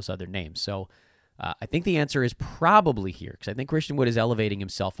sense than those other names. So I think the answer is probably here, because I think Christian Wood is elevating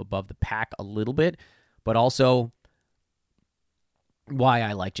himself above the pack a little bit, but also why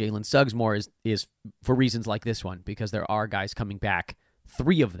I like Jalen Suggs more is for reasons like this one, because there are guys coming back,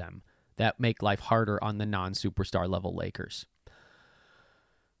 3 of them, that make life harder on the non-superstar level Lakers.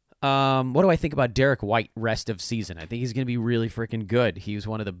 What do I think about Derek White rest of season? I think he's going to be really freaking good. He was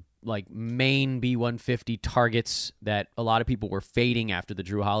one of the main B150 targets that a lot of people were fading after the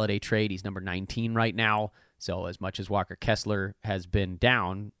Drew Holiday trade. He's number 19 right now. So as much as Walker Kessler has been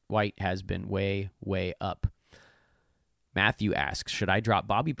down, White has been way, way up. Matthew asks, should I drop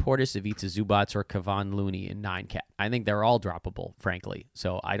Bobby Portis, Ivica Zubac, or Kevon Looney in 9-cat? I think they're all droppable, frankly.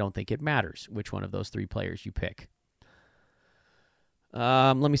 So I don't think it matters which one of those 3 players you pick.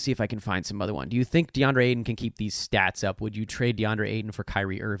 Let me see if I can find some other one. Do you think DeAndre Ayton can keep these stats up? Would you trade DeAndre Ayton for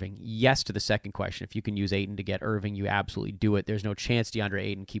Kyrie Irving? Yes to the second question. If you can use Ayton to get Irving, you absolutely do it. There's no chance DeAndre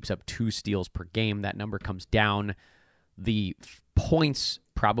Ayton keeps up 2 steals per game. That number comes down. The points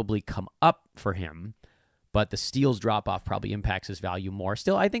probably come up for him, but the steals drop-off probably impacts his value more.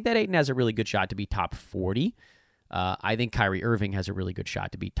 Still, I think that Ayton has a really good shot to be top 40. I think Kyrie Irving has a really good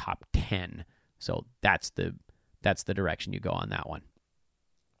shot to be top 10. So that's the direction you go on that one.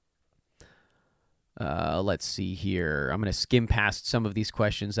 Let's see here. I'm going to skim past some of these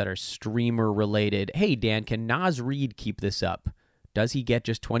questions that are streamer related. Hey, Dan, can Naz Reid keep this up? Does he get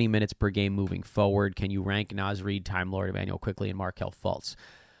just 20 minutes per game moving forward? Can you rank Naz Reid, Time Lord, Emmanuel Quickley, and Markelle Fultz?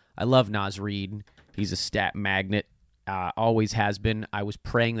 I love Naz Reid. He's a stat magnet. Always has been. I was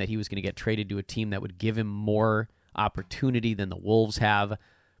praying that he was going to get traded to a team that would give him more opportunity than the Wolves have.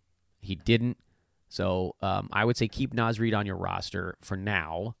 He didn't. So I would say keep Naz Reid on your roster for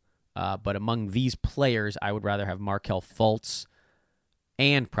now. But among these players, I would rather have Markelle Fultz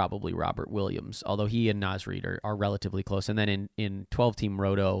and probably Robert Williams, although he and Naz Reid are relatively close. And then in 12-team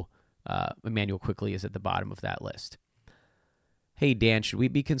roto, Emmanuel Quickley is at the bottom of that list. Hey, Dan, should we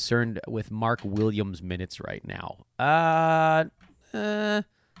be concerned with Mark Williams' minutes right now?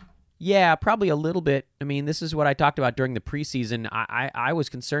 Yeah, probably a little bit. I mean, this is what I talked about during the preseason. I was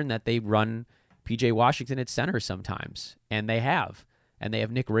concerned that they'd run P.J. Washington at center sometimes, and they have. And they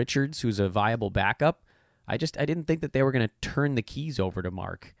have Nick Richards, who's a viable backup. I didn't think that they were going to turn the keys over to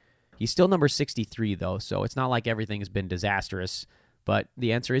Mark. He's still number 63, though, so it's not like everything has been disastrous. But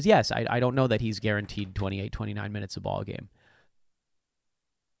the answer is yes. I don't know that he's guaranteed 28, 29 minutes a ball game.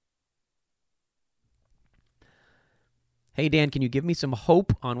 Hey, Dan, can you give me some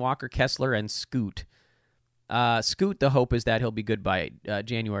hope on Walker Kessler and Scoot? Scoot, the hope is that he'll be good by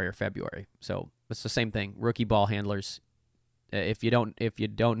January or February. So it's the same thing. Rookie ball handlers. If you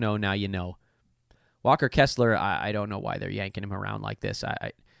don't know, now you know. Walker Kessler, I don't know why they're yanking him around like this.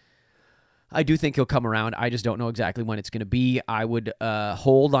 I do think he'll come around. I just don't know exactly when it's going to be. I would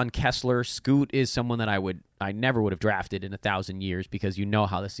hold on Kessler. Scoot is someone that I never would have drafted in 1,000 years because you know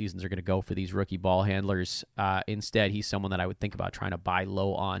how the seasons are going to go for these rookie ball handlers. Instead, he's someone that I would think about trying to buy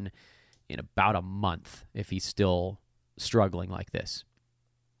low on in about a month if he's still struggling like this.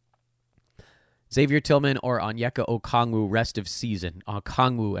 Xavier Tillman or Onyeka Okongwu rest of season.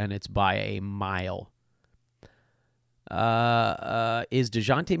 Okongwu, and it's by a mile. Is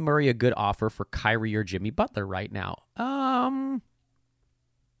DeJounte Murray a good offer for Kyrie or Jimmy Butler right now?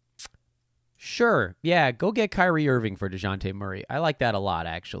 Sure. Yeah, go get Kyrie Irving for DeJounte Murray. I like that a lot,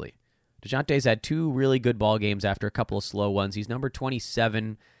 actually. DeJounte's had 2 really good ball games after a couple of slow ones. He's number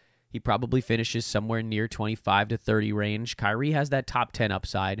 27. He probably finishes somewhere near 25 to 30 range. Kyrie has that top 10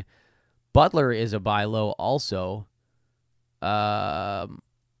 upside. Butler is a buy low also.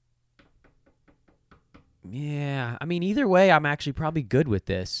 Yeah, I mean, either way, I'm actually probably good with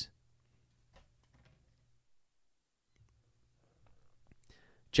this.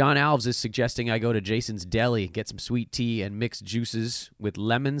 John Alves is suggesting I go to Jason's Deli, get some sweet tea and mixed juices with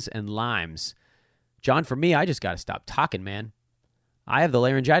lemons and limes. John, for me, I just got to stop talking, man. I have the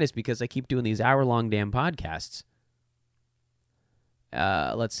laryngitis because I keep doing these hour-long damn podcasts.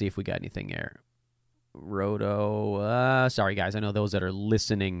 Let's see if we got anything there. Roto. Sorry, guys. I know those that are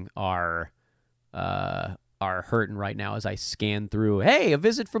listening are hurting right now as I scan through. Hey, a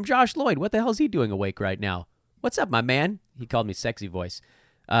visit from Josh Lloyd. What the hell is he doing awake right now? What's up, my man? He called me sexy voice.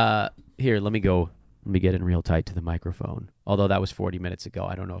 Here, let me go. Let me get in real tight to the microphone. Although that was 40 minutes ago.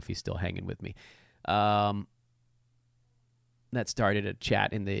 I don't know if he's still hanging with me. That started a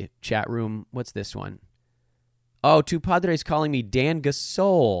chat in the chat room. What's this one? Oh, two Padres calling me Dan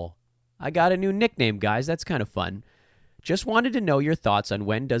Gasol. I got a new nickname, guys. That's kind of fun. Just wanted to know your thoughts on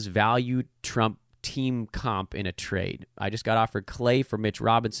when does value trump team comp in a trade. I just got offered Clay for Mitch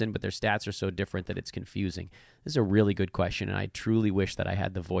Robinson, but their stats are so different that it's confusing. This is a really good question, and I truly wish that I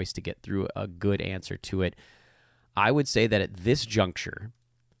had the voice to get through a good answer to it. I would say that at this juncture,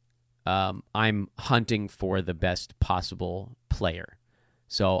 I'm hunting for the best possible player.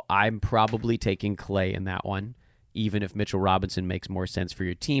 So I'm probably taking Clay in that one, even if Mitchell Robinson makes more sense for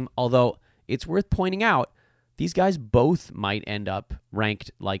your team. Although it's worth pointing out, these guys both might end up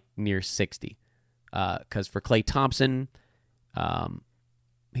ranked like near 60. Because for Klay Thompson,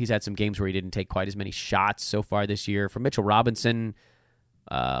 he's had some games where he didn't take quite as many shots so far this year. For Mitchell Robinson,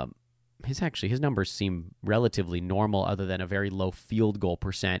 his numbers seem relatively normal other than a very low field goal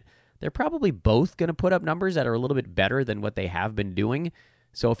percent. They're probably both going to put up numbers that are a little bit better than what they have been doing.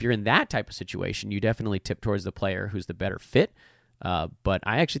 So if you're in that type of situation, you definitely tip towards the player who's the better fit. But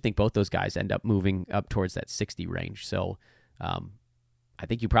I actually think both those guys end up moving up towards that 60 range. So I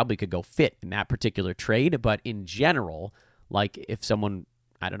think you probably could go fit in that particular trade. But in general, like if someone,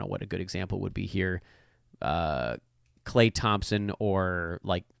 I don't know what a good example would be here, Klay Thompson or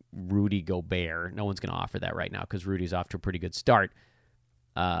like Rudy Gobert. No one's going to offer that right now because Rudy's off to a pretty good start.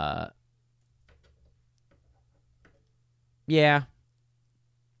 Yeah.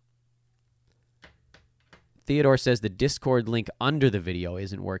 Theodore says the Discord link under the video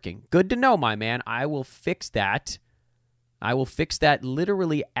isn't working. Good to know, my man. I will fix that. I will fix that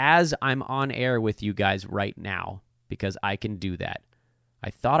literally as I'm on air with you guys right now because I can do that. I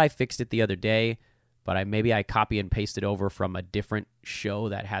thought I fixed it the other day, but maybe I copy and pasted over from a different show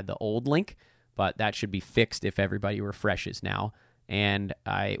that had the old link, but that should be fixed if everybody refreshes now. And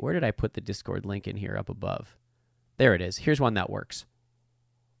where did I put the Discord link in here up above? There it is. Here's one that works.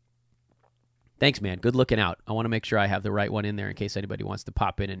 Thanks, man. Good looking out. I want to make sure I have the right one in there in case anybody wants to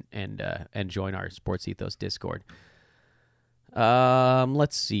pop in and join our Sports Ethos Discord.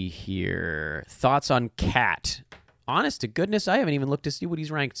 Let's see here. Thoughts on Cat. Honest to goodness, I haven't even looked to see what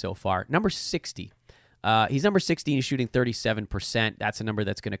he's ranked so far. Number 60. He's number 60 and he's shooting 37%. That's a number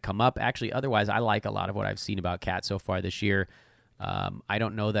that's going to come up. Actually, otherwise, I like a lot of what I've seen about Cat so far this year. I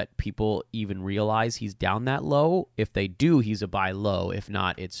don't know that people even realize he's down that low. If they do, he's a buy low. If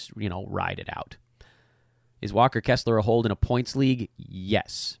not, it's, ride it out. Is Walker Kessler a hold in a points league?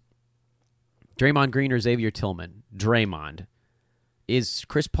 Yes. Draymond Green or Xavier Tillman? Draymond. Is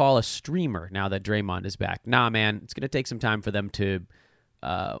Chris Paul a streamer now that Draymond is back? Nah, man. It's going to take some time for them to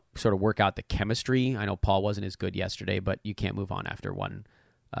sort of work out the chemistry. I know Paul wasn't as good yesterday, but you can't move on after one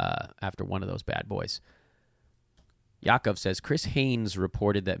of those bad boys. Yakov says, Chris Haynes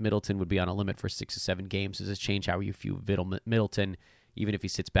reported that Middleton would be on a limit for 6 to 7 games. Does this change how you view Middleton, even if he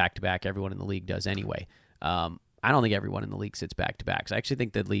sits back-to-back? Everyone in the league does anyway. I don't think everyone in the league sits back-to-backs. I actually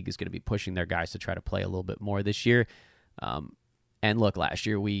think the league is going to be pushing their guys to try to play a little bit more this year. And look, last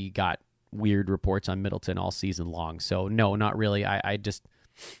year we got weird reports on Middleton all season long. So, no, not really. I just,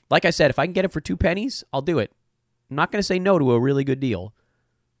 like I said, if I can get it for 2 pennies, I'll do it. I'm not going to say no to a really good deal.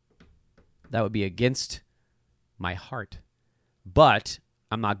 That would be against my heart. But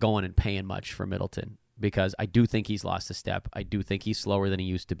I'm not going and paying much for Middleton because I do think he's lost a step. I do think he's slower than he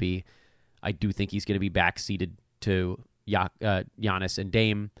used to be. I do think he's going to be backseated to Giannis and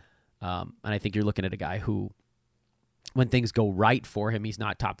Dame. And I think you're looking at a guy who, when things go right for him, he's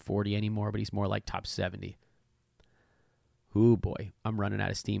not top 40 anymore, but he's more like top 70. Ooh, boy. I'm running out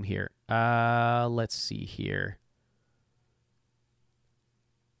of steam here. Let's see here.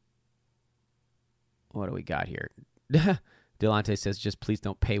 What do we got here? Delante says, just please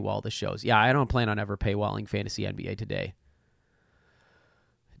don't paywall the shows. Yeah, I don't plan on ever paywalling Fantasy NBA today.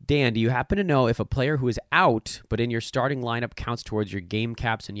 Dan, do you happen to know if a player who is out but in your starting lineup counts towards your game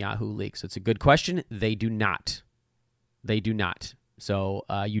caps in Yahoo League? So it's a good question. They do not. They do not. So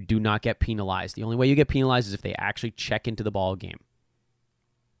you do not get penalized. The only way you get penalized is if they actually check into the ball game.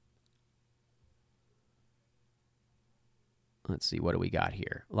 Let's see, what do we got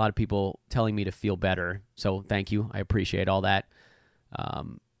here? A lot of people telling me to feel better, so thank you. I appreciate all that.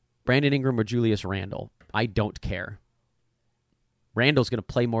 Brandon Ingram or Julius Randle? I don't care. Randle's going to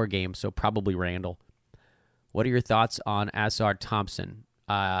play more games, so probably Randle. What are your thoughts on Asar Thompson?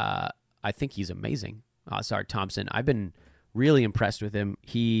 I think he's amazing, Asar Thompson. I've been really impressed with him.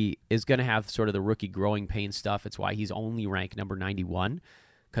 He is going to have sort of the rookie growing pain stuff. It's why he's only ranked number 91,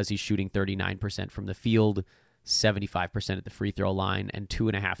 because he's shooting 39% from the field, 75% at the free throw line, and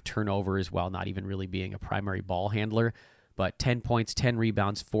 2.5 turnovers while not even really being a primary ball handler. But 10 points, 10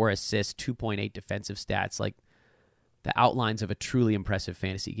 rebounds, 4 assists, 2.8 defensive stats. Like, the outlines of a truly impressive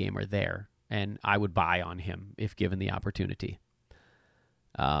fantasy game are there, and I would buy on him if given the opportunity.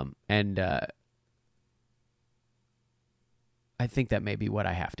 I think that may be what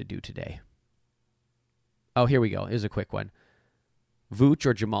I have to do today. Oh, here we go. Here's a quick one. Vooch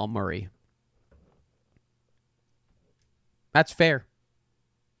or Jamal Murray? That's fair.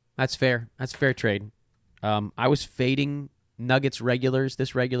 That's fair. That's fair trade. I was fading Nuggets regulars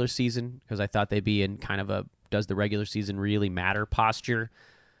this regular season because I thought they'd be in kind of a does the regular season really matter posture.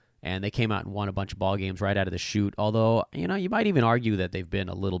 And they came out and won a bunch of ball games right out of the chute. Although, you might even argue that they've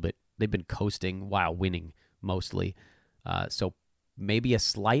been coasting while winning mostly. So maybe a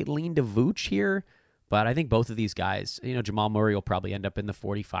slight lean to Vooch here. But I think both of these guys, Jamal Murray will probably end up in the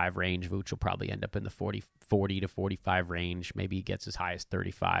 45 range. Vooch will probably end up in the 40 to 45 range. Maybe he gets as high as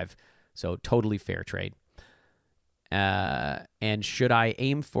 35. So totally fair trade. And should I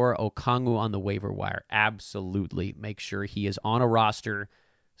aim for Okongwu on the waiver wire? Absolutely. Make sure he is on a roster.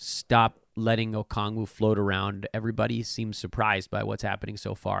 Stop letting Okongwu float around. Everybody seems surprised by what's happening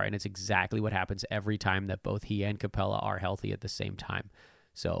so far, and it's exactly what happens every time that both he and Capella are healthy at the same time.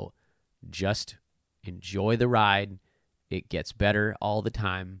 So just enjoy the ride. It gets better all the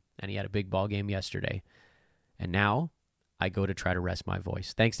time, and he had a big ball game yesterday. And now I go to try to rest my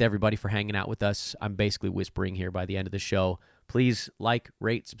voice. Thanks to everybody for hanging out with us. I'm basically whispering here by the end of the show. Please like,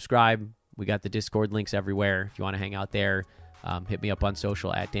 rate, subscribe. We got the Discord links everywhere. If you want to hang out there, hit me up on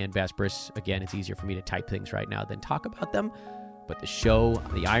social at Dan Vespris. Again, it's easier for me to type things right now than talk about them. But the show,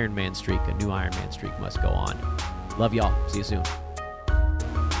 the Iron Man streak, a new Iron Man streak must go on. Love y'all. See you soon.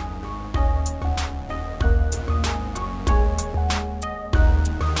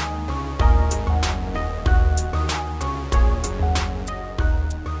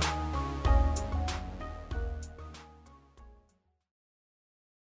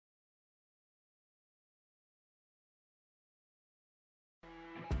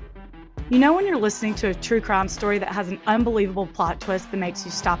 You know when you're listening to a true crime story that has an unbelievable plot twist that makes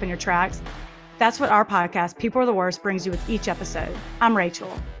you stop in your tracks? That's what our podcast, People Are the Worst, brings you with each episode. I'm Rachel.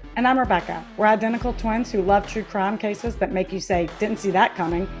 And I'm Rebecca. We're identical twins who love true crime cases that make you say, didn't see that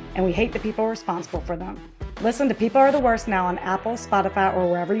coming, and we hate the people responsible for them. Listen to People Are the Worst now on Apple, Spotify, or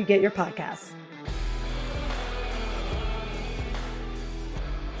wherever you get your podcasts.